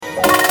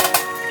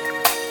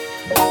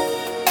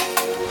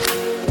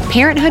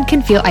Parenthood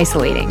can feel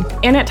isolating.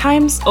 And at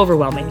times,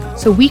 overwhelming.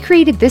 So we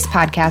created this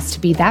podcast to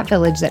be that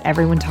village that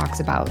everyone talks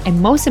about. And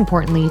most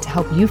importantly, to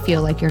help you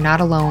feel like you're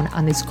not alone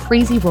on this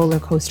crazy roller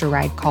coaster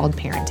ride called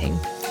parenting.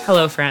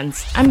 Hello,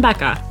 friends. I'm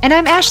Becca. And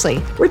I'm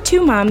Ashley. We're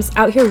two moms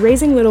out here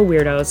raising little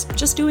weirdos,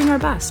 just doing our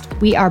best.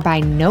 We are by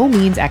no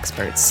means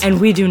experts.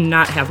 And we do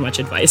not have much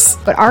advice.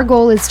 But our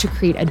goal is to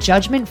create a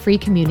judgment-free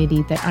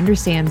community that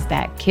understands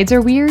that kids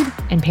are weird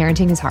and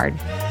parenting is hard.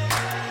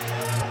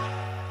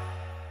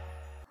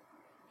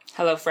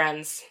 Hello,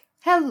 friends.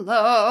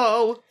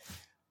 Hello.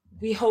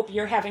 We hope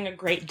you're having a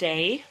great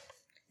day.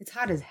 It's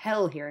hot as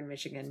hell here in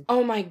Michigan.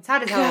 Oh my It's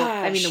hot as gosh.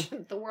 hell. I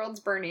mean, the world's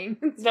burning.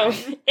 No,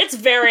 it's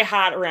very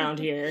hot around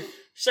here.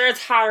 Sure,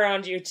 it's hot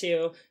around you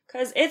too,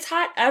 because it's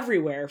hot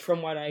everywhere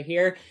from what I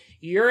hear.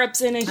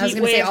 Europe's in a heat wave. I was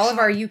going to say, all of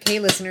our UK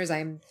listeners,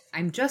 I'm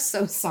just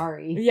so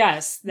sorry.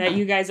 Yes, that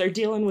you guys are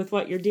dealing with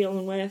what you're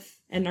dealing with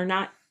and are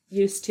not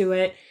used to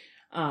it.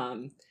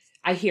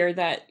 I hear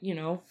that,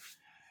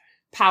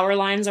 power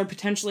lines are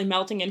potentially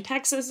melting in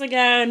Texas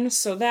again,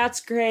 so that's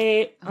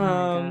great. Oh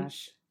my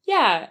gosh.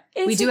 Yeah.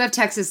 We do have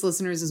Texas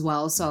listeners as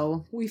well,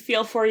 so we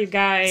feel for you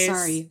guys.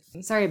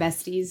 Sorry,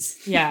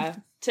 besties. Yeah.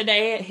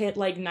 Today it hit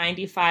like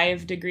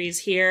 95 degrees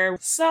here.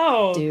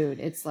 So, dude,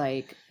 it's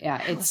like,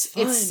 yeah, it's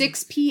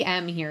 6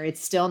 p.m. here.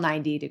 It's still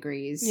 90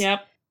 degrees.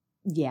 Yep.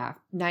 Yeah.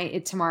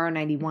 Tomorrow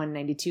 91,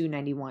 92,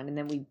 91, and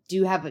then we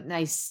do have a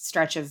nice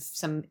stretch of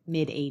some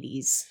mid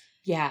 80s.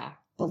 Yeah.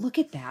 But look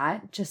at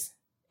that. That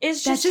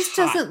just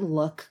doesn't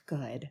look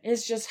good.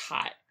 It's just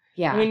hot.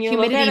 Yeah. When you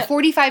humidity, look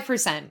at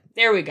 45%.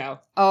 There we go.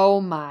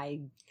 Oh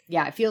my.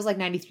 Yeah, it feels like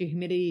 93.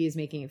 Humidity is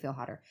making it feel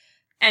hotter.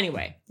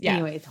 Anyway, yeah.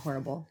 Anyway, it's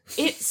horrible.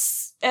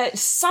 It's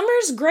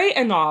summer's great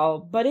and all,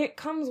 but it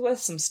comes with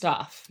some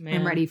stuff, man.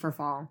 I'm ready for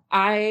fall.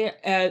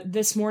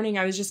 This morning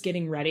I was just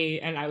getting ready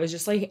and I was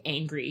just like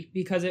angry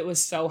because it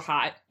was so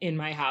hot in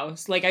my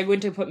house. Like I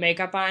went to put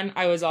makeup on,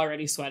 I was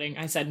already sweating.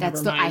 I said,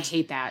 never mind. I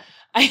hate that.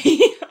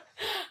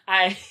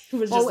 I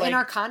was just in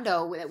our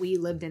condo that we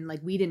lived in,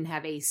 like we didn't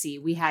have AC.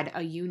 We had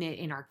a unit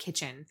in our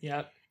kitchen.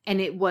 Yep. And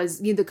it was,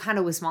 the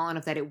condo was small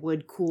enough that it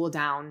would cool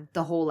down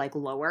the whole like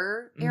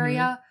lower area.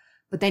 Mm-hmm.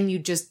 But then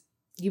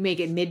you make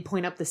it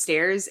midpoint up the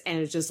stairs and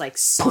it was just like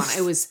sauna.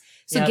 It was,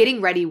 Getting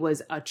ready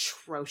was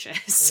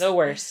atrocious. The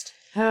worst.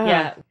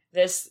 Yeah.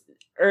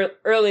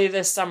 Early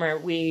this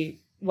summer,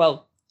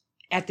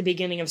 at the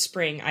beginning of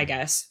spring, I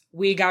guess,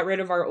 we got rid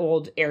of our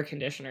old air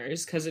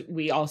conditioners because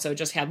we also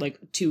just had like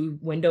 2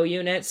 window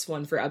units,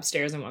 one for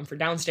upstairs and one for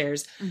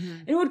downstairs. Mm-hmm.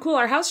 And it would cool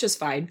our house just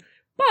fine.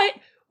 But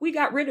we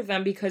got rid of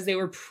them because they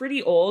were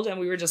pretty old and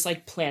we were just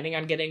like planning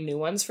on getting new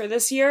ones for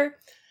this year.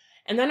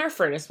 And then our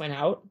furnace went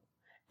out.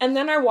 And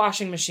then our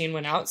washing machine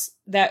went out.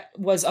 That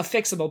was a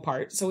fixable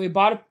part. So we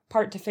bought a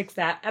part to fix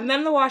that. And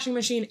then the washing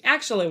machine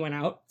actually went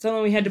out. So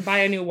then we had to buy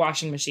a new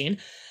washing machine.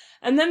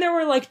 And then there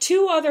were like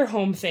 2 other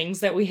home things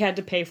that we had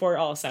to pay for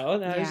also.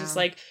 That was just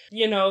like,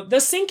 the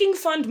sinking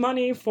fund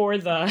money for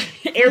the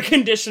air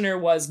conditioner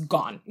was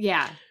gone.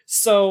 Yeah.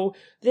 So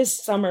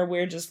this summer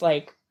we're just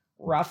like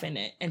roughing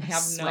it and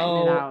have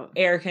no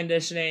air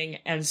conditioning.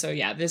 And so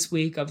this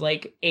week of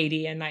like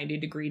 80 and 90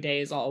 degree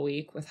days all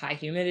week with high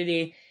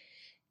humidity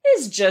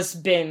has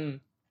just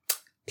been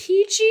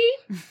peachy.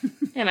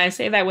 And I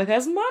say that with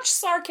as much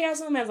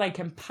sarcasm as I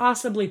can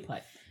possibly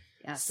put.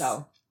 Yes.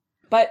 So,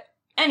 but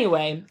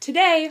anyway,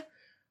 today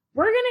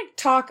we're going to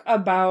talk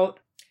about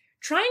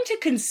trying to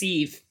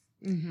conceive.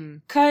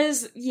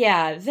 Because,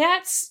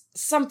 that's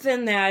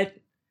something that,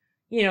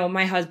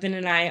 my husband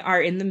and I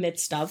are in the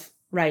midst of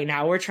right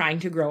now. We're trying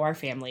to grow our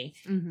family.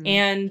 Mm-hmm.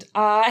 And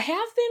have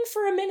been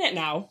for a minute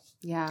now.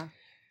 Yeah.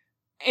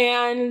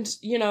 And,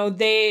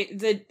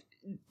 the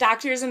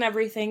doctors and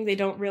everything, they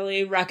don't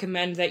really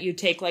recommend that you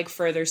take like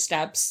further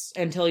steps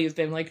until you've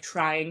been like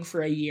trying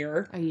for a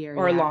year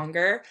or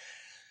longer.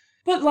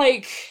 But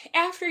like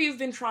after you've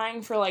been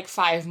trying for like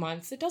 5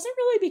 months, it doesn't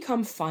really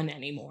become fun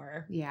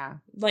anymore. Yeah.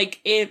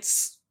 Like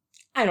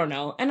I don't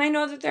know. And I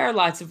know that there are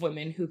lots of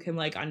women who can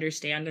like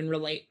understand and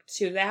relate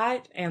to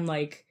that. And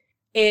like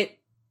it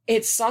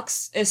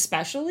sucks,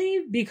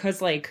 especially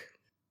because like,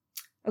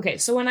 okay,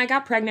 so when I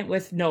got pregnant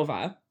with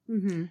Nova,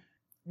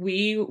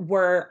 we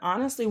were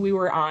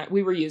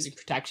using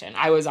protection.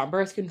 I was on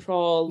birth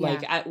control. Yeah.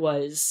 Like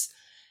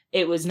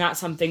it was not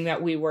something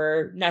that we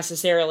were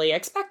necessarily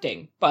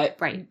expecting, but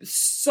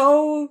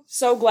so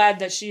glad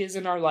that she is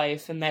in our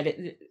life and that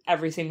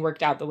everything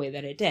worked out the way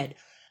that it did.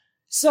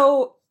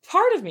 So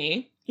part of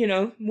me,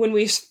 when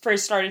we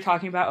first started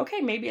talking about,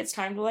 okay, maybe it's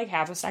time to like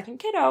have a second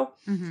kiddo.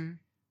 Mm-hmm.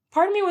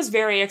 Part of me was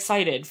very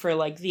excited for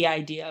like the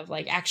idea of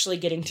like actually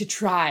getting to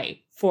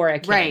try for a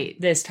kid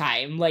this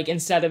time, like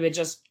instead of it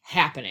just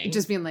happening.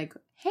 Just being like,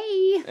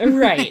 hey.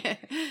 Right.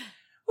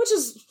 Which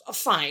is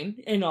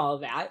fine and all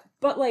of that.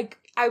 But like,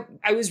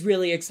 I was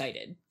really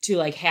excited to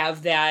like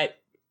have that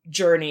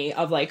journey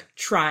of like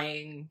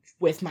trying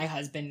with my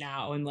husband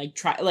now and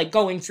like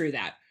going through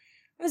that.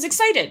 I was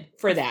excited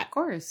for that. Of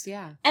course,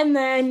 yeah. And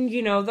then,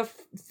 the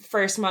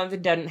first month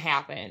it didn't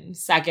happen.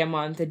 Second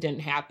month it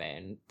didn't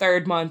happen.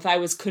 Third month I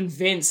was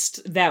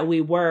convinced that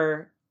we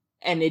were.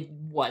 And it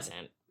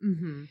wasn't.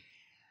 Mm-hmm.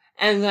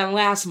 And then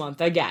last month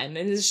again.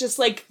 And it's just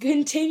like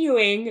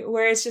continuing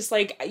where it's just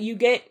like you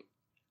get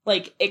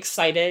like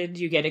excited.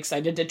 You get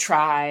excited to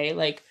try.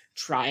 Like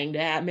trying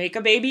to make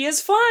a baby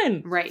is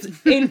fun. Right.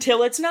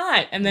 Until it's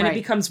not. And then right. it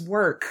becomes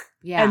work.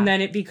 Yeah. And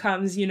then it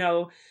becomes, you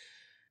know,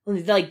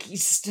 like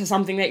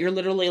something that you're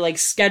literally like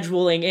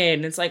scheduling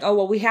in. It's like, oh,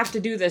 well, we have to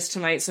do this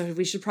tonight. So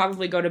we should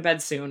probably go to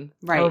bed soon.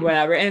 Right. Or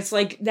whatever. And it's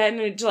like, then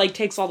it like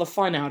takes all the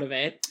fun out of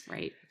it.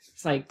 Right.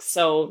 It's like,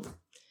 so...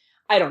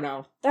 I don't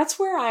know. That's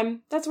where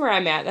I'm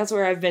at. That's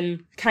where I've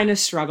been kind of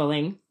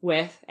struggling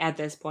with at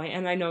this point.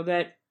 And I know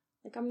that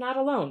like I'm not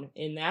alone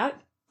in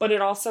that, but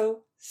it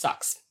also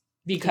sucks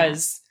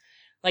because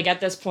like at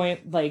this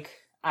point, like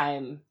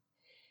I'm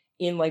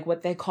in like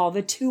what they call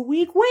the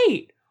 2-week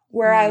wait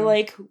where I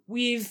like,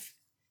 we've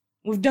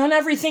done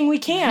everything we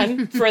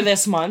can for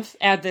this month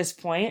at this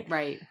point.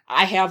 Right.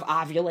 I have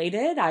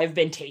ovulated. I've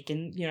been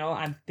taking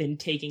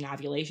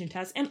ovulation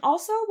tests and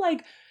also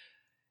like,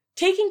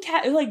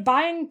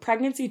 buying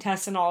pregnancy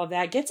tests and all of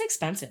that gets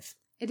expensive.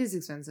 It is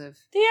expensive.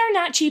 They are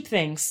not cheap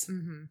things.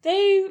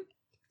 Mm-hmm.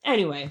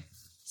 Anyway,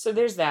 so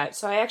there's that.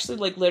 So I actually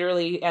like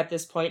literally at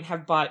this point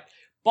have bought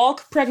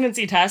bulk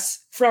pregnancy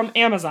tests from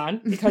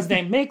Amazon because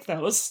they make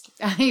those.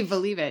 I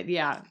believe it.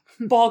 Yeah.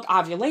 Bulk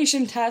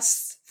ovulation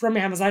tests from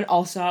Amazon.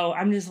 Also,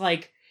 I'm just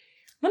like,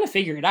 I'm going to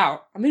figure it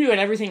out. I'm going to do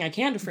everything I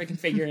can to freaking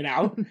figure it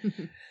out.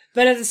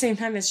 But at the same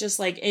time, it's just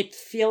like, it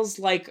feels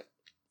like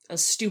a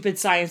stupid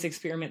science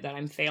experiment that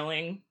I'm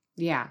failing.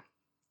 Yeah.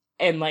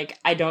 And like,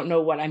 I don't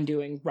know what I'm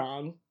doing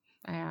wrong.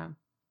 Yeah.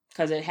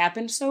 Because it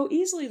happened so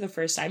easily the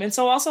first time. And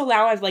so also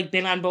now I've like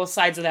been on both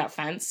sides of that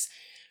fence.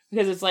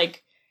 Because it's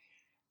like,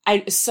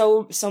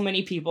 so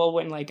many people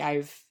when like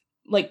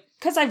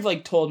because I've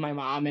like told my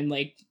mom and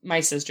like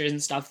my sisters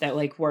and stuff that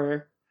like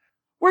we're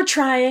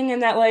trying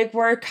and that like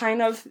we're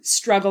kind of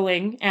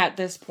struggling at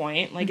this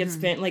point. Like it's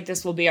been like,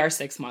 this will be our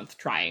 6th month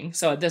trying.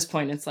 So at this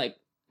point it's like,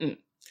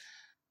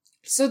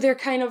 So they're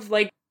kind of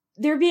like,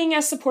 they're being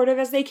as supportive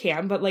as they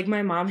can, but like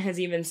my mom has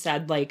even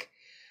said like,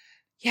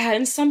 yeah,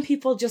 and some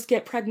people just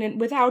get pregnant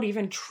without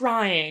even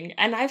trying.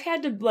 And I've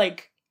had to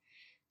like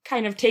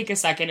kind of take a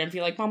second and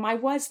be like, Mom, I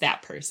was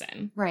that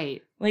person.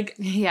 Right. Like,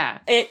 yeah.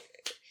 That's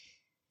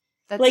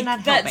like,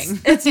 not helping.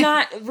 It's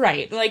not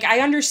right. Like,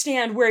 I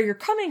understand where you're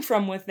coming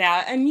from with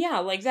that. And yeah,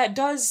 like that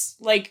does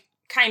like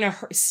kind of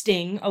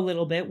sting a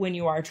little bit when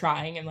you are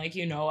trying and like,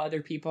 you know,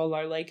 other people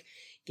are like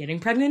getting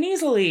pregnant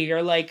easily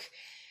or like,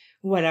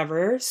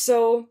 whatever.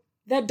 So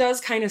that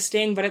does kind of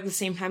sting, but at the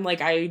same time,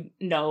 like I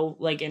know,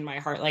 like in my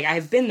heart, like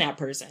I've been that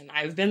person.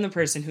 I've been the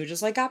person who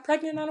just like got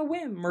pregnant on a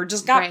whim or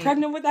just got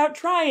pregnant without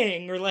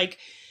trying or like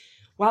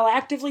while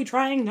actively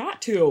trying not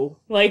to.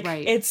 Like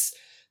it's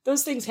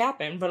those things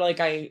happen, but like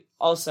I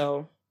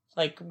also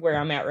like where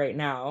I'm at right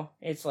now,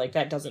 it's like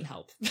that doesn't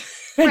help.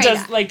 It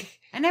does like,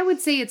 and I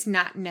would say it's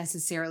not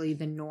necessarily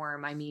the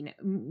norm. I mean,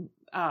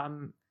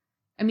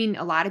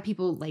 a lot of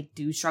people like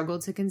do struggle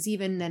to conceive,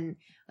 and then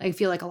I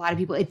feel like a lot of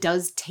people, it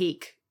does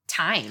take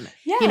time,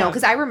 you know,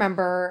 because I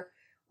remember,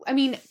 I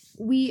mean,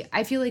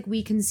 I feel like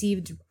we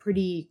conceived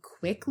pretty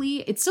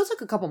quickly. It still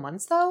took a couple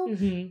months though.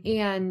 Mm-hmm.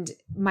 And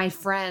my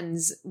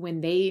friends, when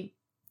they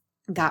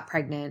got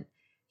pregnant,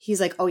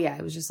 he's like, oh yeah,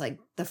 it was just like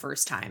the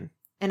first time.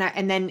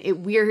 And then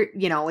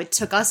it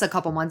took us a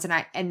couple months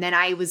and then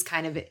I was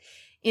kind of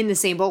in the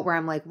same boat where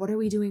I'm like, what are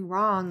we doing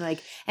wrong?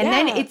 Like, and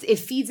then it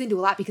feeds into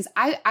a lot because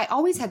I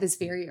always had this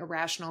very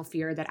irrational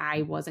fear that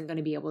I wasn't going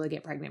to be able to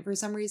get pregnant for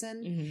some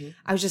reason. Mm-hmm.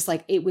 I was just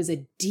like, it was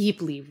a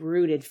deeply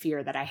rooted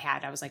fear that I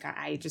had. I was like,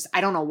 I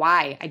don't know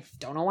why. I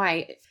don't know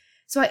why.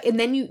 So, and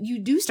then you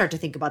do start to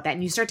think about that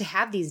and you start to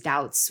have these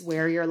doubts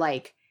where you're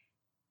like,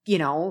 you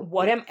know,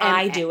 what am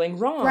I doing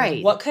wrong?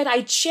 Right. What could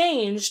I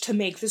change to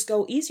make this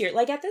go easier?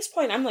 Like at this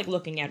point, I'm like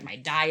looking at my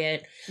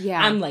diet.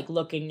 Yeah. I'm like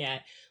looking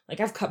at, like,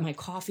 I've cut my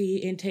coffee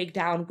intake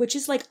down, which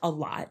is, like, a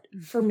lot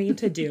for me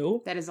to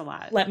do. That is a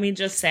lot. Let me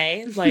just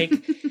say, like,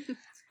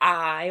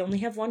 I only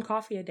have 1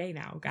 coffee a day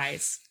now,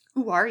 guys.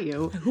 Who are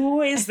you?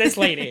 Who is this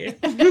lady?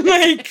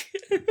 Like,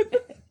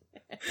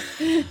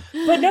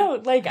 but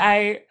no, like,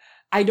 I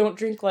don't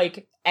drink,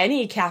 like,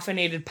 any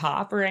caffeinated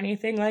pop or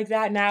anything like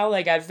that now.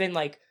 Like, I've been,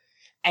 like,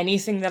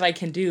 anything that I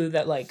can do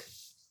that, like,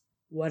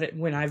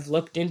 when I've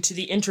looked into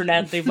the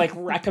internet, they've like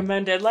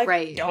recommended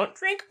like, don't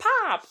drink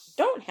pop,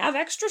 don't have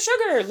extra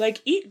sugar,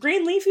 like eat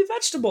green leafy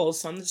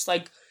vegetables. So I'm just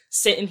like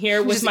sitting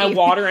here with my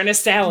water and a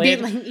salad.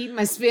 Eating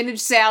my spinach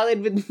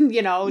salad with,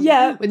 you know,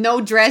 with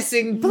no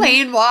dressing,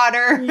 plain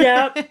water.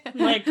 Yep.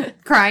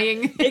 Like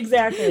crying.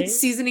 Exactly.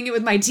 Seasoning it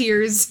with my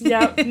tears.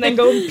 Yep. And then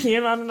go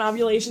peeing on an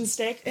ovulation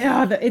stick.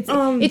 Yeah.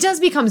 It does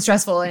become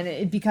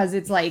stressful because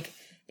it's like,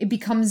 it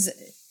becomes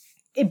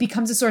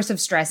a source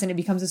of stress and it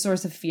becomes a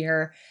source of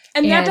fear.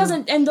 And that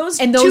doesn't, and those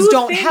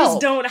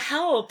don't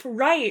help.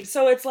 Right.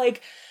 So it's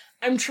like,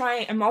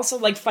 I'm also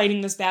like fighting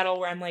this battle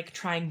where I'm like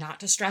trying not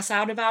to stress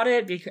out about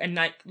it and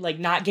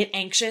not get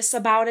anxious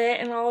about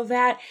it and all of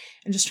that.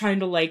 And just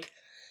trying to like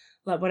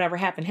let whatever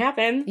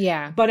happen.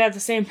 Yeah. But at the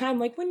same time,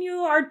 like when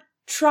you are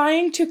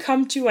trying to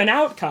come to an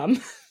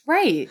outcome,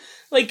 Right.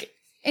 Like,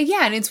 and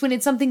yeah, and it's when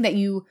it's something that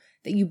you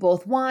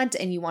both want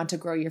and you want to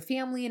grow your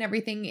family and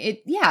everything,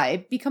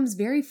 it becomes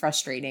very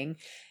frustrating.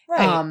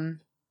 right.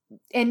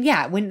 And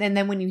yeah,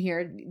 then when you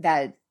hear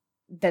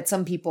that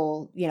some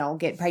people,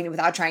 get pregnant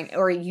without trying,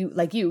 or you're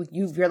like,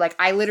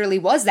 I literally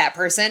was that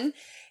person.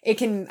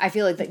 I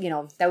feel like that,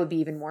 that would be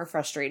even more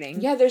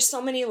frustrating. Yeah, there's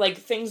so many like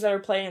things that are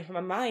playing through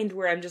my mind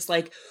where I'm just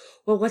like,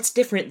 well, what's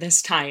different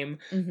this time?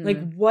 Mm-hmm.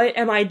 Like, what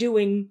am I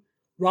doing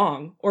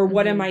wrong? Or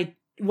what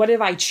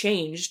have I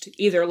changed?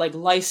 Either like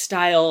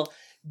lifestyle,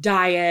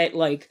 diet,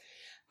 like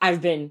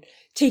I've been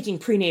taking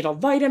prenatal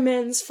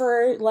vitamins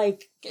for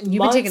like You've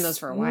months. been taking those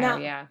for a while,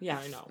 yeah. Yeah,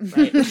 I know,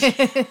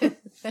 right?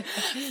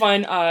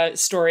 Fun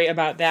story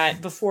about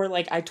that. Before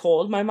like I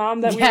told my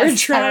mom that we were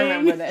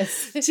trying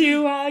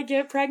to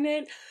get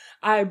pregnant,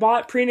 I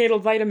bought prenatal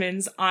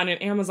vitamins on an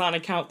Amazon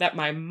account that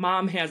my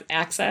mom has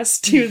access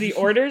to the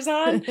orders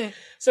on.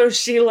 So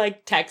she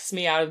like texts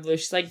me out of the blue.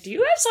 She's like, "Do you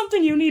have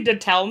something you need to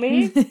tell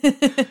me?"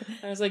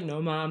 I was like,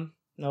 "No, Mom.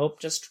 Nope.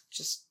 Just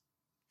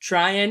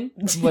trying."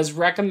 Was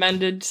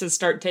recommended to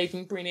start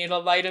taking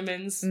prenatal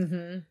vitamins.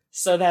 Mm-hmm.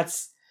 So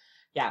that's,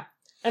 yeah.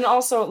 And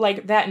also,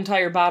 like, that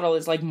entire bottle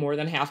is, like, more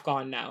than half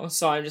gone now.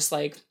 So I'm just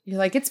like... You're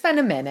like, it's been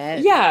a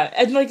minute. Yeah.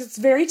 And, like, it's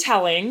very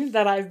telling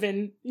that I've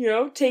been,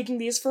 taking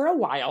these for a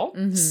while.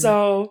 Mm-hmm.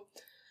 So,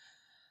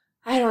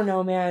 I don't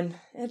know, man.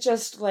 It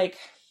just, like...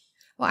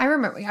 Well, I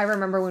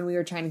remember when we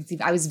were trying to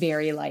conceive, I was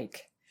very,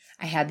 like...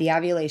 I had the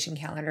ovulation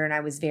calendar and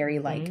I was very,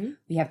 like,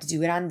 we have to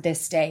do it on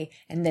this day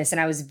and this. And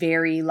I was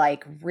very,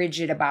 like,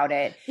 rigid about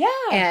it. Yeah.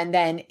 And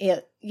then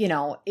it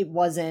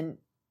wasn't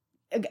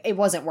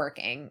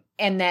working.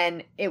 And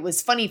then it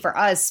was funny for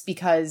us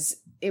because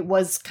it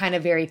was kind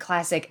of very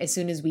classic. As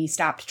soon as we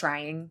stopped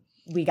trying,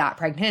 we got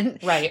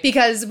pregnant. Right.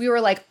 Because we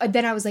were like,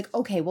 then I was like,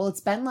 okay, well,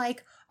 it's been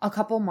like a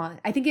couple months.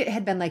 I think it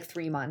had been like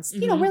 3 months,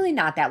 really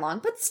not that long,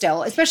 but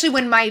still, especially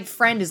when my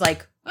friend is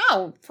like,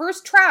 oh,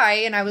 first try.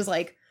 And I was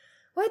like,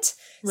 what?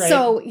 Right.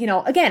 So,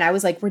 again, I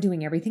was like, we're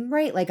doing everything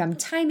right. Like I'm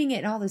timing it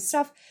and all this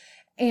stuff.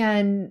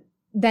 And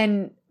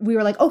then we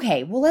were like,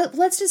 okay, well,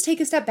 let's just take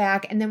a step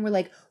back. And then we're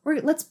like,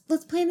 let's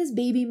plan this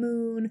baby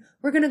moon.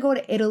 We're going to go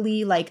to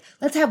Italy. Like,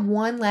 let's have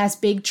one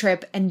last big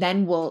trip and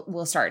then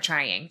we'll start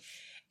trying.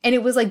 And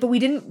it was like, but we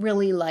didn't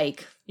really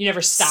like, you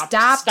never stopped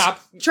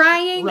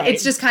trying. Right.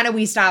 It's just kind of,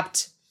 we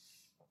stopped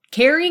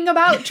caring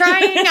about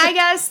trying, I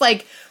guess.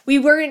 Like we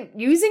weren't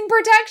using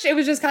protection. It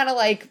was just kind of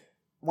like,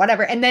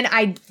 whatever. And then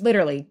I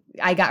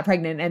got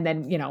pregnant and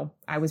then,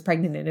 I was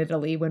pregnant in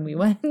Italy when we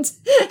went.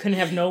 Couldn't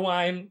have no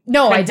wine.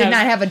 No, I did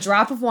not have a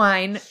drop of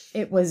wine.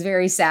 It was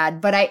very sad,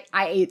 but I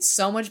ate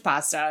so much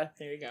pasta.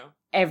 There you go.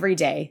 Every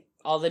day.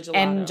 All the gelato.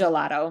 And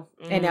gelato.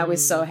 And I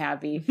was so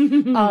happy.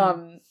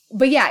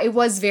 But yeah, it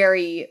was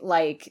very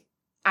like,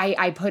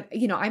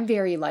 I'm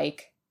very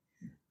like,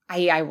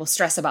 I will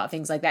stress about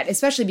things like that,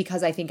 especially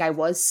because I think I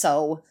was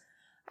so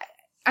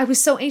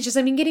anxious.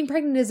 I mean, getting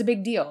pregnant is a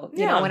big deal,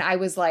 you know, and I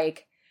was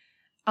like,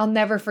 I'll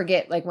never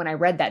forget, like, when I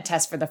read that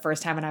test for the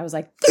first time and I was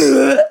like,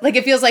 like,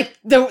 it feels like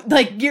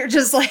you're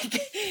just like,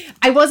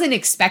 I wasn't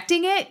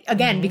expecting it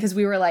again, because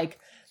we were like,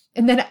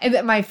 and then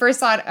my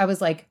first thought, I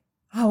was like,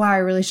 oh, wow, I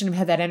really shouldn't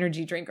have had that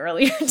energy drink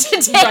earlier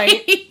today.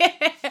 Right.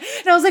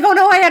 And I was like, oh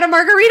no, I had a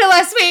margarita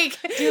last week.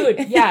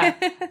 Dude, yeah.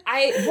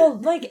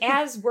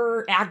 As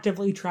we're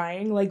actively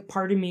trying, like,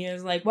 part of me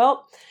is like,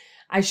 well,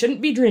 I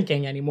shouldn't be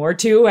drinking anymore,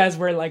 too, as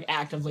we're, like,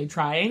 actively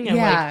trying.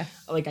 And,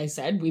 like I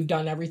said, we've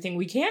done everything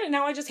we can, and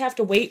now I just have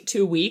to wait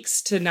 2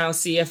 weeks to now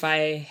see if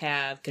I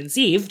have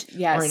conceived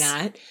or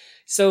not.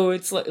 So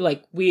it's,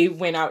 like, we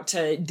went out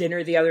to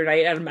dinner the other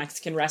night at a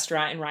Mexican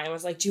restaurant, and Ryan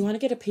was like, do you want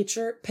to get a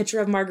picture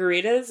of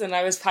margaritas? And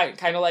I was kind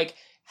of, like,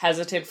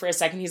 hesitant for a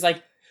second. He's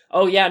like,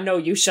 oh, yeah, no,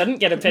 you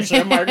shouldn't get a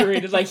picture of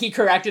margaritas. Like, he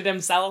corrected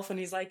himself, and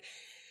he's like,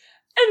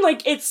 and,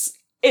 like, it's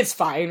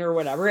fine or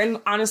whatever.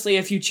 And honestly,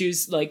 if you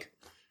choose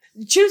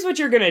what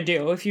you're going to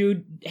do. If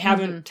you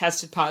haven't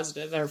tested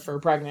positive or for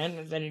pregnant,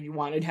 and then you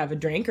wanted to have a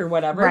drink or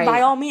whatever, by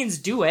all means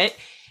do it.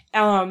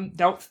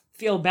 Don't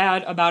feel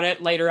bad about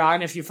it later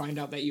on if you find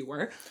out that you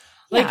were.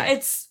 Like,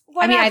 it's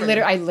whatever. I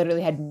mean, I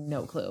literally had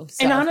no clue.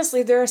 So. And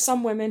honestly, there are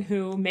some women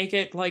who make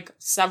it like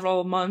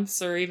several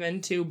months or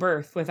even to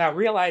birth without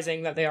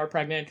realizing that they are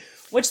pregnant,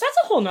 which that's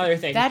a whole nother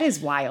thing. That is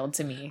wild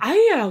to me.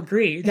 I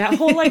agree. That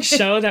whole like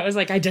show that was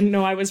like, I didn't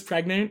know I was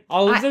pregnant.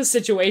 All of those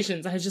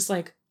situations, I was just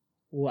like,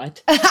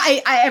 what?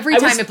 Every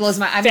time it blows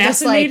my... I'm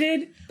fascinated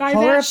just like by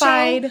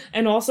horrified. That show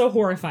and also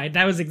horrified.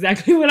 That was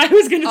exactly what I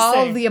was going to say.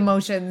 All of the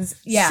emotions.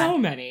 Yeah. So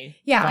many.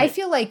 Yeah, I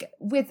feel like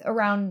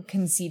around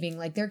conceiving,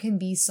 like there can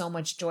be so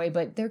much joy,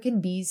 but there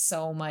can be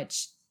so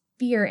much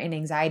fear and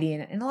anxiety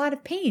and a lot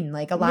of pain.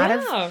 Like a lot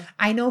of...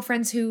 I know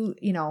friends who,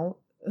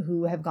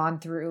 who have gone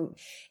through...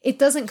 It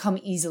doesn't come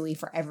easily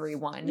for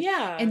everyone.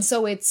 Yeah. And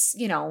so it's,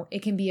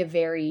 it can be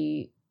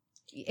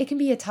it can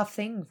be a tough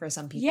thing for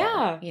some people.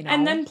 Yeah.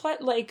 And then,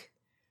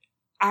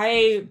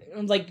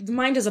 the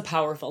mind is a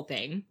powerful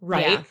thing,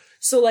 right? Yeah.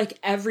 So, like,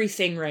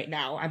 everything right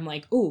now, I'm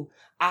like, ooh,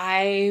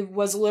 I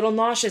was a little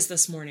nauseous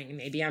this morning.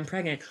 Maybe I'm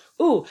pregnant.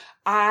 Ooh,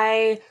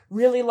 I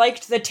really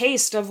liked the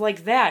taste of,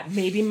 like, that.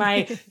 Maybe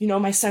my,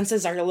 my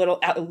senses are a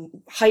little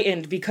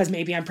heightened because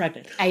maybe I'm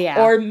pregnant.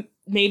 Yeah. Or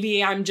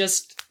maybe I'm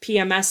just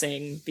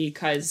PMSing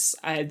because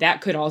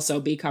that could also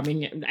be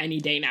coming any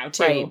day now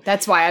too. Right.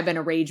 That's why I've been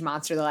a rage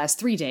monster the last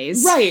 3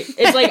 days. Right.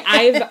 It's like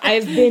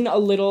I've been a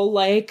little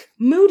like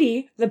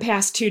moody the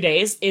past 2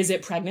 days. Is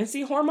it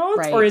pregnancy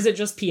hormones or is it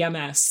just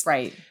PMS?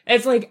 Right.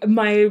 It's like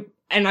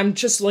and I'm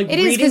just like it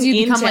is because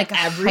you become like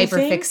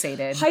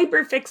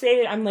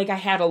hyperfixated. I'm like, I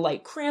had a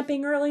light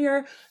cramping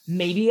earlier.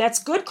 Maybe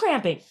that's good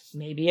cramping.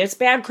 Maybe it's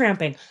bad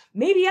cramping.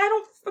 Maybe I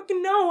don't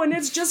fucking know. And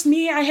it's just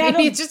me.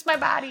 Maybe it's just my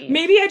body.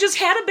 Maybe I just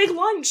had a big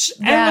lunch.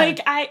 Yeah.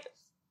 And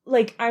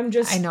I'm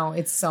just. I know,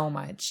 it's so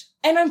much.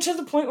 And I'm to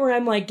the point where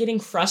I'm like getting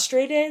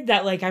frustrated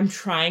that like I'm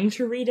trying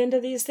to read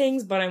into these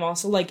things, but I'm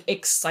also like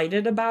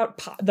excited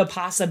about the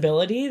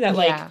possibility that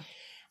like.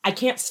 I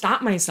can't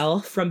stop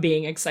myself from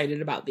being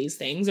excited about these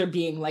things or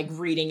being like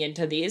reading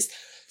into these.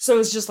 So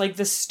it's just like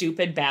this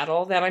stupid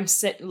battle that I'm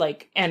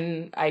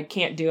and I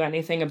can't do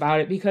anything about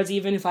it because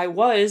even if I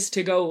was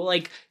to go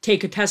like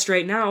take a test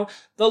right now,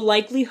 the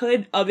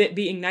likelihood of it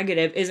being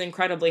negative is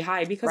incredibly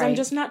high because I'm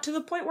just not to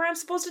the point where I'm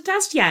supposed to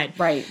test yet.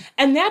 Right.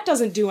 And that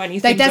doesn't do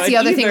anything. Like that's good the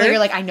other either. thing where you're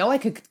like, I know I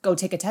could go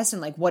take a test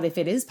and like, what if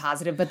it is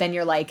positive? But then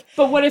you're like,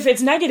 but what if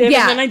it's negative?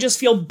 And then I just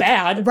feel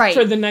bad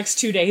for the next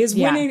 2 days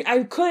when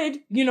I could,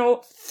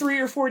 3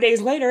 or 4 days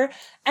later,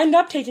 end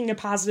up taking a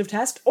positive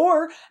test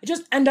or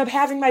just end up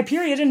having my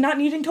period and not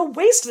needing to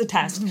waste the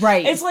test.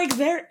 Right. It's like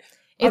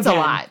it's a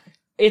lot.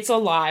 It's a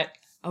lot.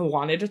 I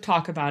wanted to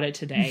talk about it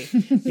today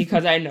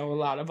because I know a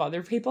lot of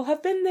other people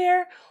have been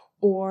there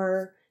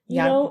or,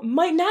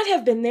 might not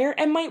have been there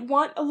and might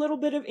want a little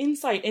bit of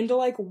insight into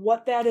like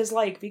what that is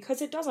like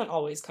because it doesn't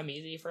always come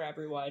easy for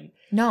everyone.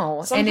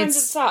 No. Sometimes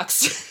it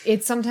sucks.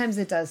 Sometimes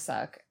it does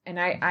suck. And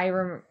I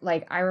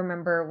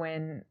remember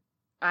when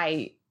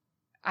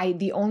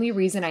the only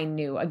reason I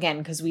knew, again,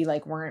 because we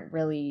like weren't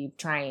really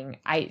trying,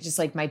 I just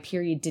like my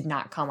period did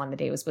not come on the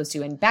day it was supposed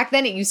to. And back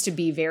then it used to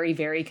be very,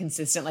 very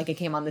consistent. Like it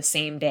came on the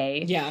same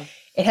day. Yeah.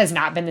 It has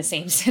not been the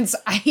same since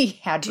I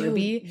had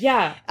Ruby.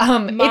 Yeah.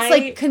 It's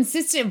like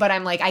consistent, but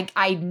I'm like,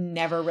 I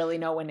never really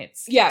know when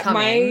it's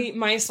coming.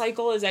 My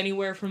cycle is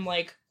anywhere from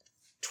like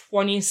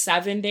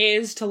 27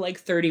 days to like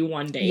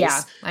 31 days.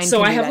 Yeah.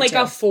 So I have like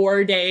a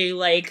 4-day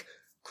like,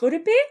 could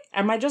it be?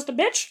 Am I just a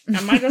bitch?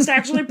 Am I just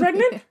actually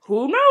pregnant?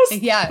 Who knows?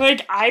 Yeah.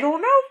 Like, I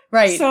don't know.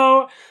 Right.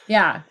 So.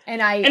 Yeah.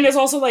 And it's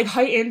also like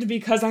heightened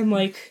because I'm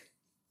like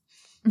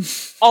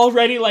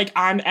already like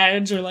on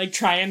edge or like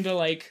trying to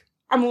like,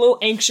 I'm a little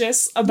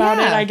anxious about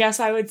it, I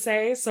guess I would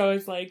say. So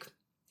it's like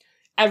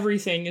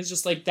everything is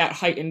just like that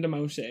heightened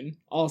emotion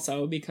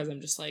also because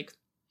I'm just like,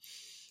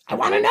 I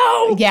want to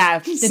know.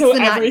 Yeah. So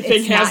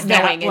everything has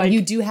that. Knowing, and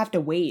you do have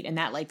to wait and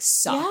that like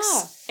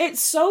sucks. Yeah. It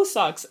so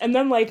sucks. And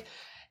then like,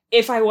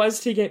 if I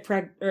was to get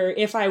pregnant, or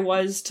if I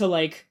was to,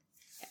 like,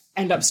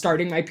 end up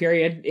starting my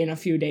period in a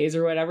few days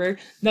or whatever,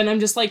 then I'm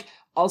just, like,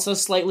 also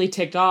slightly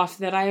ticked off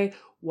that I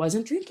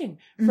wasn't drinking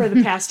for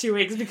the past 2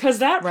 weeks because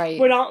that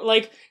would,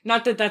 like,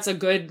 not that that's a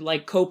good,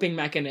 like, coping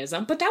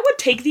mechanism, but that would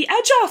take the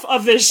edge off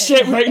of this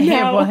shit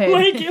now. It would.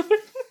 Like,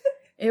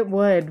 it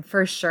would,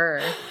 for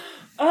sure.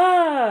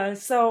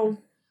 So...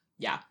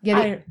 Yeah.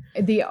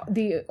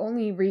 The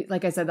only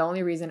like I said, the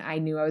only reason I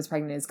knew I was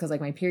pregnant is because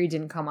like my period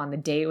didn't come on the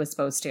day it was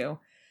supposed to.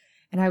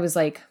 And I was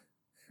like,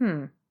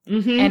 Mm-hmm.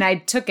 And I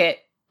took it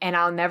and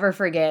I'll never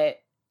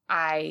forget.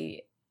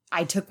 I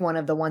took one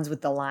of the ones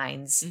with the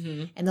lines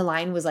and the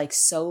line was like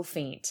so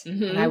faint.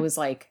 And I was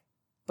like,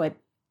 but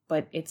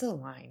it's a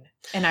line.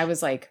 And I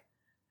was like,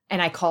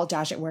 and I called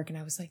Josh at work and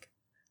I was like,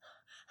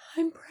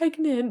 I'm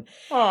pregnant.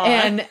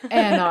 Aww.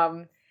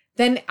 And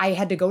then I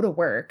had to go to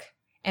work.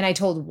 And I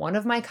told one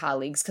of my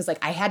colleagues because, like,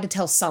 I had to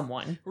tell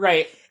someone.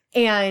 Right.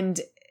 And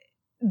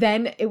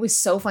then it was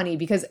so funny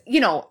because,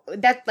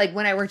 that, like,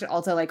 when I worked at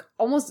Ulta, like,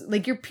 almost,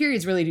 like, your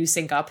periods really do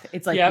sync up.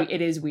 It's, like,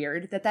 It is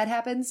weird that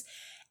happens.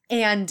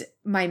 And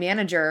my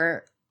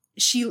manager,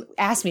 she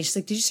asked me, she's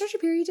like, did you start your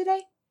period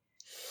today?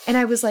 And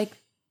I was like,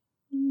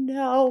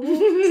 no.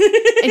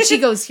 And she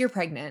goes, you're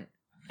pregnant.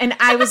 And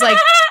I was like,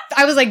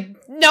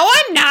 no,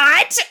 I'm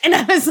not. And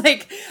I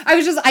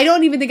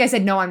don't even think I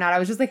said, no, I'm not. I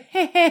was just like,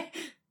 hey.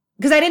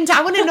 Because I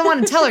wouldn't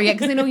want to tell her yet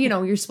because I know,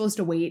 you're supposed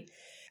to wait.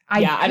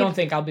 I don't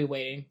think I'll be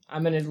waiting.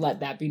 I'm going to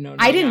let that be known.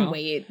 I didn't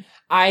wait.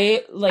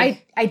 I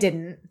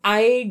didn't.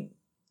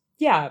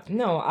 Here's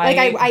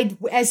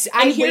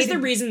the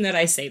reason that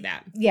I say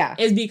that. Yeah.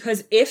 Is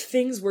because if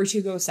things were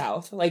to go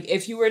south, like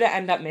if you were to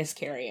end up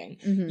miscarrying,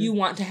 you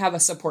want to have a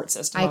support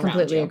system around you. I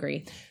completely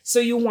agree. So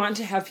you want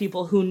to have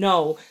people who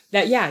know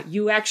that,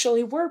 you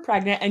actually were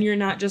pregnant and you're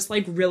not just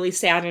like really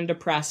sad and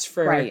depressed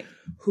for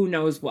who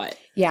knows what.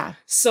 Yeah.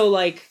 So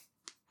like,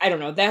 I don't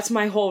know. That's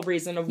my whole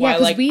reason of why,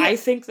 I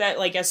think that,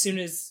 like, as soon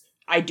as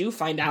I do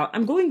find out,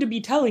 I'm going to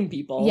be telling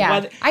people.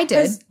 Yeah, I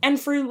did. And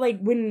for, like,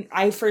 when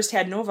I first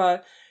had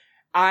Nova,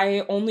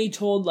 I only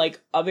told, like,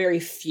 a very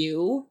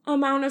few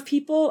amount of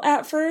people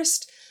at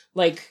first.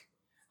 Like,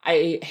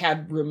 I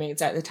had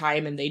roommates at the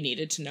time, and they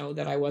needed to know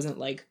that I wasn't,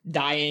 like,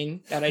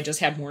 dying, that I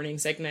just had morning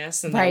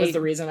sickness, and that was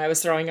the reason I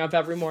was throwing up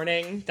every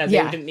morning, that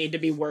they didn't need to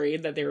be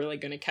worried that they were, like,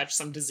 going to catch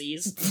some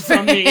disease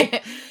from me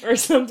or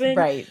something.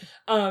 Right.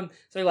 So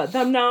I let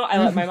them know, I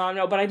let my mom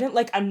know, but I didn't,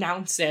 like,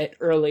 announce it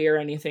early or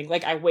anything.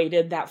 Like, I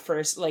waited that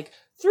first, like,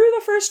 through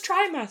the first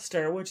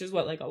trimester, which is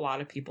what, like, a lot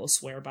of people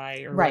swear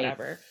by or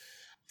whatever.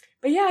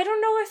 But yeah, I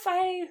don't know if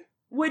I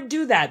would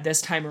do that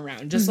this time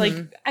around. Just, like,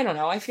 I don't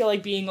know, I feel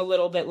like being a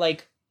little bit,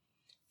 like,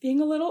 being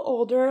a little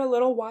older, a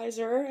little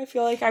wiser, I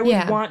feel like I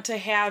would want to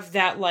have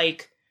that,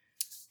 like,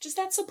 just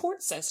that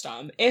support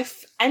system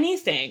if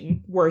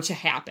anything were to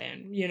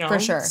happen, you know? For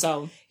sure.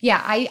 So, yeah,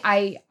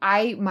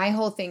 my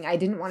whole thing, I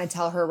didn't want to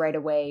tell her right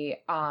away.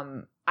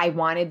 I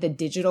wanted the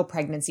digital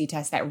pregnancy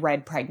test that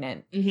read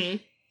pregnant.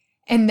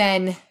 And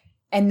then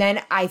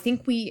I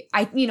think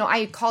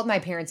I called my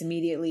parents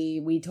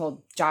immediately. We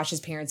told Josh's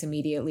parents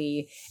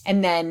immediately.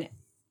 And then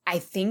I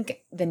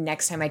think the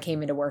next time I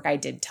came into work, I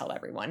did tell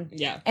everyone.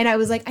 Yeah. And I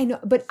was like, I know,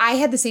 but I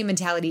had the same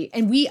mentality.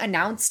 And we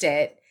announced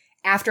it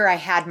after I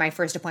had my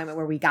first appointment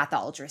where we got the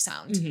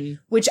ultrasound,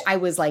 which I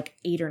was like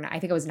 8 or 9, I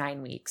think I was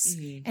 9 weeks.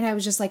 And I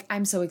was just like,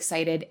 I'm so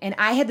excited. And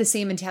I had the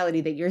same mentality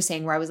that you're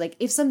saying, where I was like,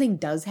 if something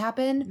does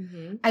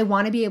happen, I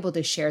want to be able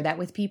to share that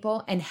with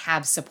people and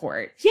have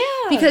support. Yeah.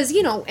 Because,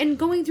 you know, and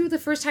going through the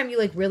first time, you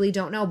like really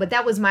don't know. But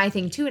that was my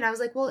thing too. And I was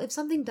like, well, if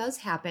something does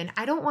happen,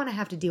 I don't want to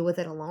have to deal with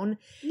it alone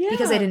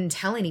because I didn't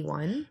tell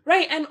anyone.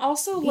 Right. And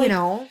also, like,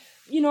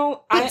 you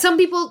know, but some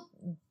people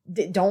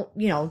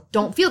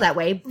don't feel that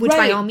way, which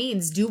by all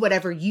means do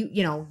whatever you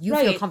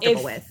feel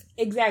comfortable with.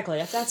 Exactly.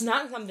 If that's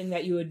not something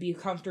that you would be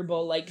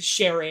comfortable, like,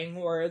 sharing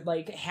or,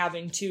 like,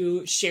 having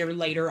to share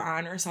later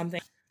on or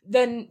something,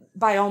 then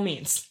by all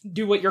means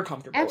do what you're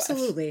comfortable with.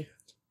 Absolutely.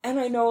 And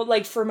I know,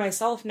 like, for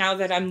myself, now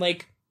that I'm,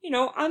 like, you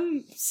know,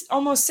 I'm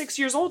almost 6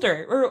 years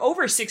older, or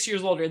over 6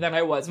 years older than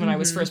I was when I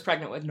was first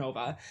pregnant with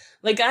Nova.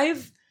 Like, I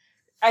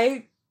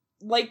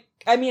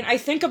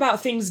think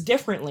about things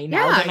differently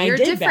now than I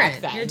did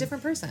back then. You're a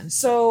different person.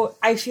 So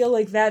I feel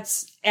like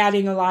that's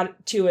adding a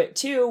lot to it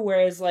too.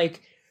 Whereas,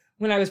 like,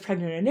 when I was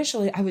pregnant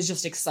initially, I was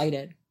just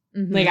excited.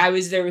 Like,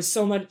 there was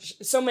so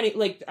many,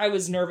 like, I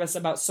was nervous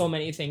about so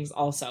many things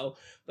also,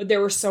 but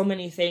there were so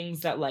many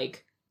things that,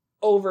 like,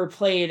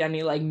 overplayed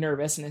any, like,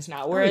 nervousness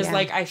now. Whereas,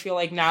 like, I feel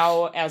like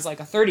now as, like,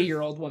 a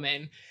 30-year-old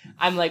woman,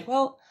 I'm like,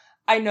 well,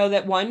 I know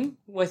that one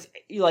with,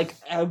 like,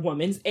 a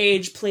woman's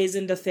age plays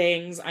into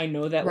things. I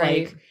know that,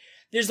 like,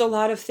 there's a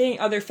lot of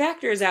other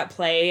factors at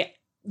play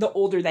the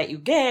older that you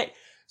get.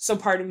 So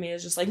part of me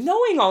is just like,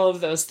 knowing all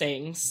of those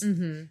things,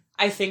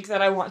 I think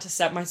that I want to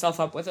set myself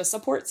up with a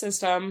support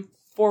system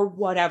for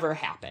whatever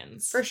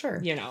happens. For sure.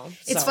 You know?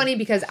 It's funny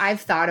because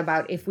I've thought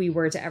about if we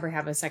were to ever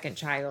have a second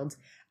child,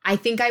 I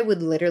think I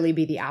would literally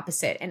be the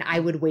opposite, and I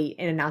would wait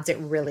and announce it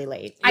really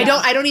late.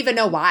 Yeah. I don't even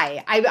know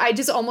why. I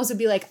just almost would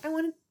be like, I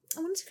want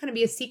it to kind of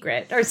be a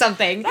secret or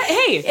something.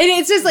 Hey. And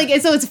it's just like,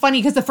 so it's funny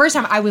because the first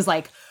time I was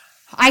like,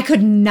 I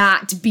could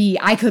not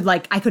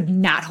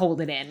hold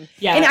it in.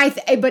 Yeah.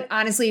 And but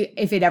honestly,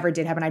 if it ever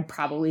did happen, I'd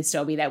probably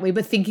still be that way.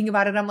 But thinking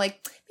about it, I'm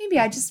like, maybe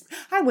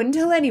I wouldn't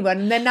tell anyone.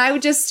 And then I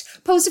would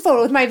just post a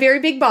photo with my very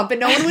big bump and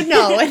no one would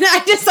know. And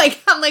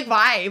I'm like,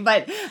 why?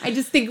 But I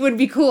just think it would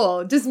be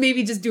cool. Just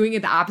maybe just doing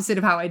it the opposite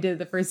of how I did it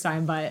the first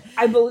time. But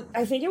I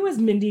think it was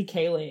Mindy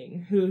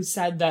Kaling who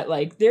said that,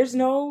 like, there's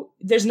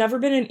never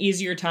been an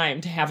easier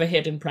time to have a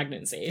hidden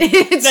pregnancy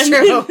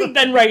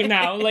than right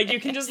now. Like, you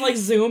can just, like,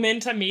 zoom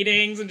into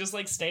meetings and just,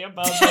 like, stay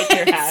above, like,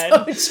 your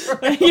head. So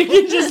you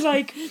can just,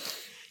 like,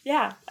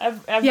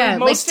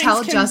 like,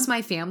 tell just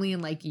my family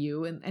and, like,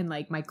 you and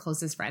like my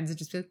closest friends and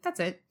just be like, that's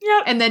it.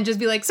 Yeah. And then just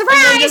be like, surprise!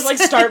 And then just, like,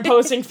 start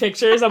posting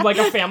pictures of, like,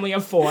 a family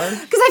of 4. Because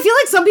I feel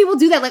like some people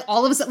do that, like,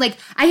 all of a sudden, like,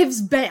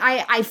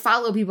 I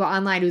follow people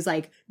online who's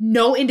like,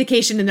 no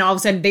indication, and then all of a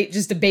sudden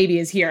just a baby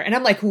is here. And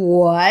I'm like,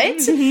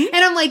 what? And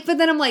I'm like, but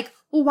then I'm like,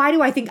 well, why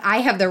do I think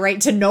I have the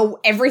right to know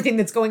everything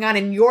that's going on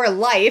in your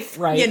life?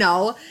 Right. You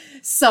know?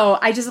 So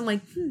I'm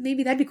like,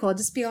 maybe that'd be cool. I'll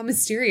just be all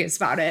mysterious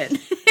about it.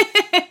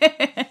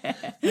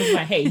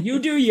 Hey, you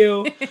do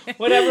you.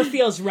 Whatever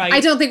feels right. I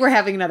don't think we're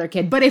having another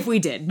kid, but if we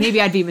did,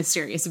 maybe I'd be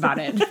mysterious about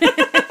it.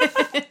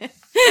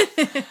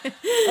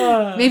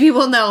 Maybe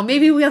we'll know.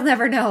 Maybe we'll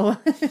never know.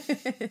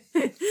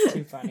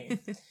 Too funny.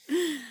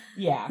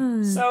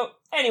 Yeah. So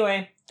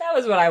anyway, that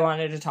was what I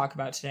wanted to talk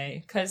about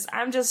today. Because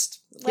I'm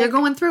just... like, you're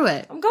going through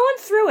it. I'm going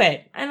through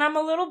it. And I'm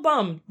a little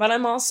bummed. But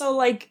I'm also,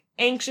 like,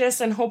 anxious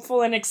and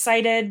hopeful and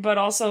excited. But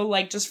also,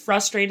 like, just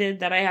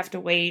frustrated that I have to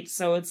wait.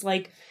 So it's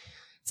like...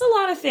 it's a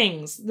lot of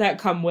things that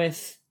come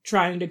with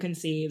trying to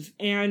conceive,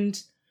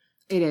 and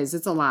it is.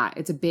 It's a lot.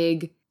 It's a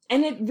big...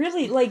 and it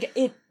really, like,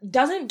 it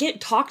doesn't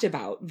get talked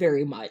about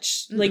very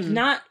much. Like,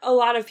 not a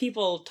lot of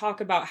people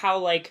talk about how,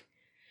 like,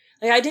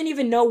 I didn't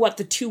even know what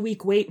the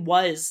 2-week wait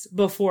was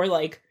before,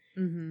 like,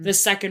 the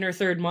second or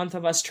third month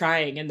of us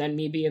trying, and then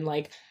me being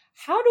like,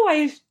 how do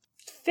I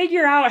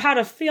figure out how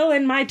to fill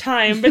in my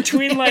time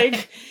between,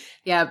 like...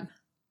 Yeah.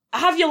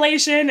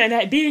 ovulation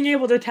and being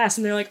able to test,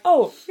 and they're like,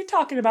 oh, you're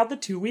talking about the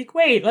 2-week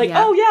wait. Like,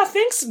 oh yeah,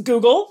 thanks,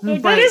 Google.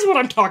 Like, that is what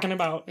I'm talking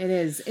about. It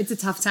is. It's a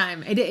tough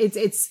time.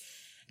 It's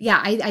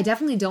I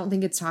definitely don't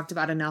think it's talked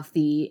about enough.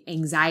 The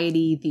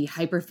anxiety, the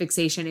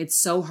hyperfixation. It's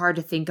so hard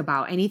to think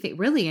about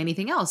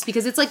anything else,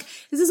 because it's like,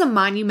 this is a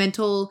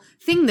monumental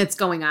thing that's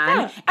going on.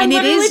 Yeah, and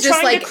it is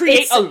just like, to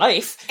create a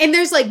life. And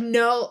there's like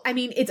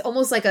it's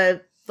almost like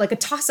a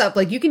toss up.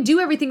 Like, you can do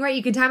everything right.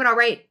 You can time it all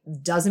right.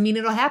 Doesn't mean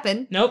it'll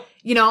happen. Nope.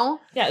 You know?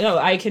 Yeah, no,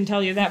 I can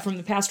tell you that from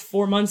the past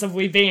 4 months of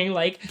we being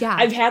like,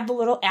 I've had the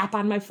little app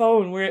on my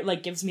phone where it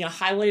like gives me a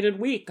highlighted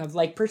week of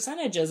like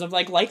percentages of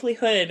like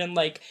likelihood, and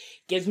like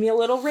gives me a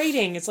little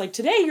rating. It's like,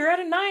 today you're at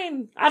a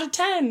 9 out of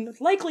 10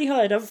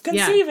 likelihood of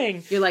conceiving.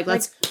 Yeah. You're like,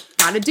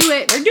 gotta do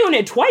it. We're doing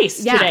it twice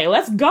today.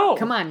 Let's go.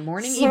 Come on,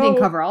 morning, evening,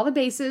 cover all the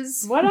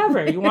bases.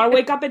 Whatever. You want to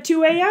wake up at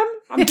 2 a.m.?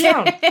 I'm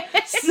down.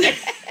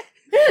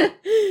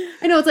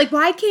 I know, it's like,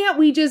 why can't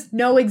we just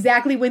know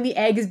exactly when the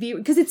egg is being,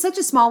 because it's such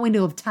a small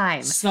window of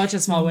time. Such a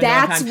small window of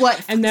time. That's what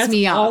fucks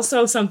me up.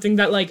 Also something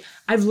that like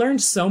I've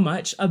learned so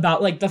much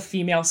about like the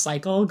female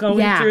cycle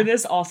going through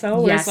this also.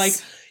 Where it's like,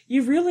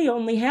 you really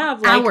only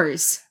have like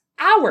hours.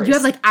 You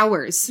have like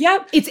hours.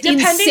 Yep. It's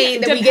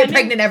insane that we get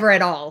pregnant ever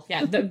at all.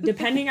 Yeah.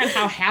 Depending on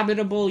how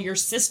habitable your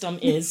system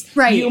is,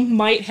 right, you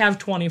might have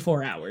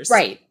 24 hours.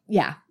 Right.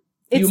 Yeah.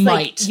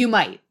 It's you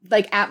might,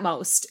 like, at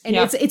most. And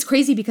it's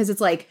crazy, because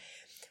it's like,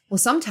 well,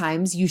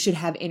 sometimes you should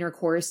have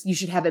intercourse. You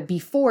should have it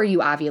before you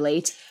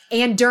ovulate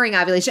and during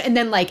ovulation, and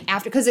then like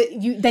after, because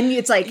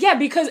it's like,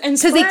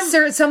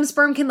 because some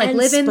sperm can like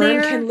live in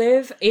there. Sperm can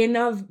live in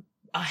a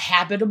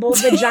habitable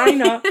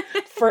vagina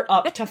for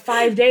up to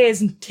 5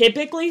 days,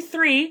 typically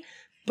 3.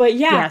 But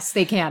yes,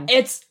 they can.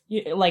 It's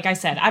like I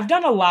said, I've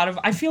done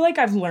I feel like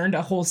I've learned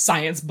a whole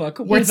science book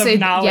worth of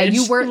knowledge.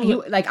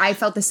 Yeah, like, I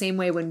felt the same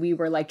way when we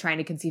were like trying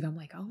to conceive. I'm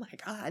like, oh my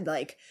God,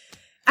 like.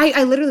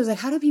 I literally was like,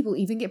 how do people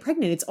even get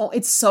pregnant?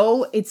 It's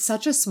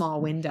such a small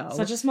window.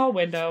 Such a small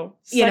window.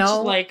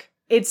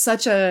 It's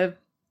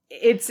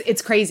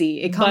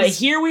crazy. But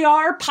here we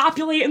are,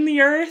 populating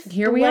the earth.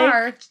 Here we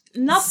are.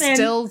 Nothing.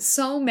 Still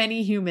so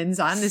many humans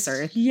on this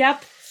earth.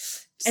 Yep.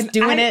 And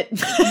doing it.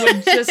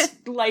 Would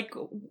just like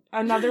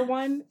another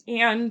one.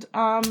 And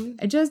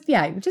we just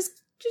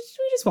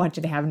want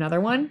you to have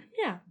another one.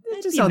 Yeah. I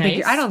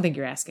don't think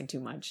you're asking too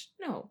much.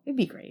 No. It'd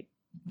be great.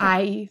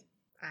 Yeah.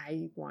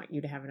 I want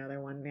you to have another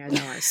one. I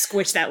don't want to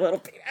squish that little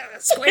baby.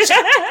 Squish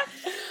it.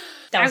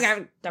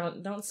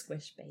 Don't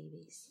squish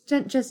babies.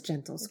 Just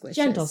gentle squishes.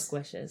 Gentle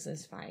squishes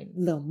is fine.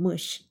 Little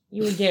mush.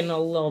 You were getting a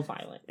little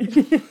violent.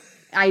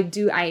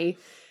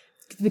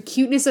 The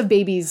cuteness of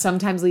babies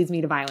sometimes leads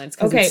me to violence,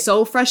 because it's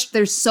so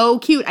they're so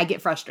cute. I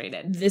get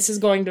frustrated. This is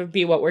going to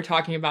be what we're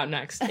talking about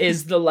next,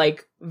 is the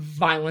like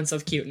violence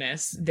of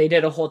cuteness. They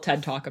did a whole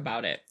TED Talk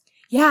about it.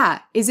 Yeah.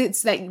 Is it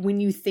that when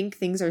you think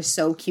things are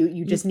so cute,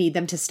 you just need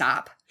them to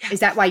stop? Yeah. Is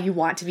that why you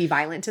want to be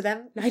violent to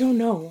them? I don't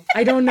know.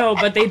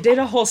 But they did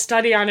a whole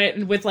study on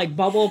it with like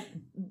bubble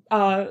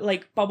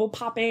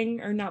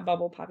popping, or not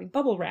bubble popping,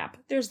 bubble wrap.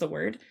 There's the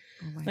word.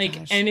 Oh my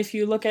gosh. And if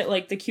you look at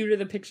like the cuter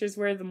the pictures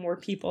were, the more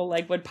people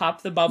like would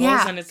pop the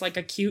bubbles, and it's like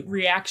a cute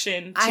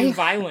reaction to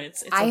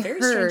violence. It's a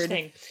very strange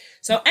thing.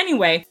 So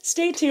anyway,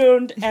 stay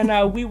tuned,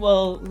 and we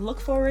will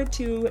look forward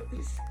to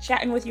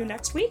chatting with you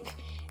next week.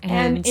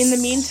 And in the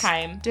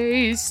meantime,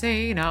 stay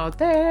sane out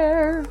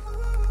there.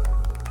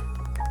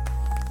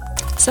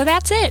 So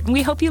that's it.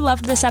 We hope you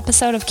loved this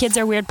episode of Kids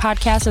Are Weird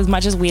podcast as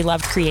much as we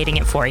loved creating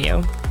it for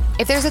you.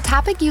 If there's a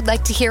topic you'd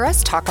like to hear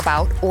us talk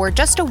about, or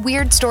just a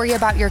weird story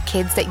about your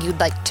kids that you'd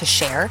like to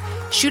share,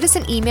 shoot us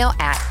an email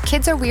at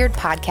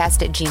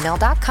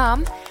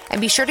kidsareweirdpodcast@gmail.com. And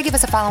be sure to give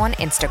us a follow on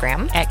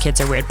Instagram at Kids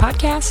Are Weird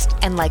Podcast,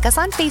 and like us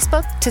on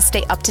Facebook to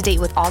stay up to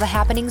date with all the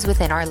happenings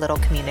within our little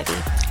community.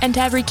 And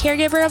to every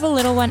caregiver of a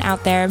little one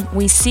out there,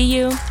 we see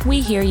you, we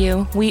hear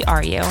you, we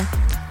are you.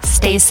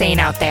 Stay sane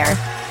out there.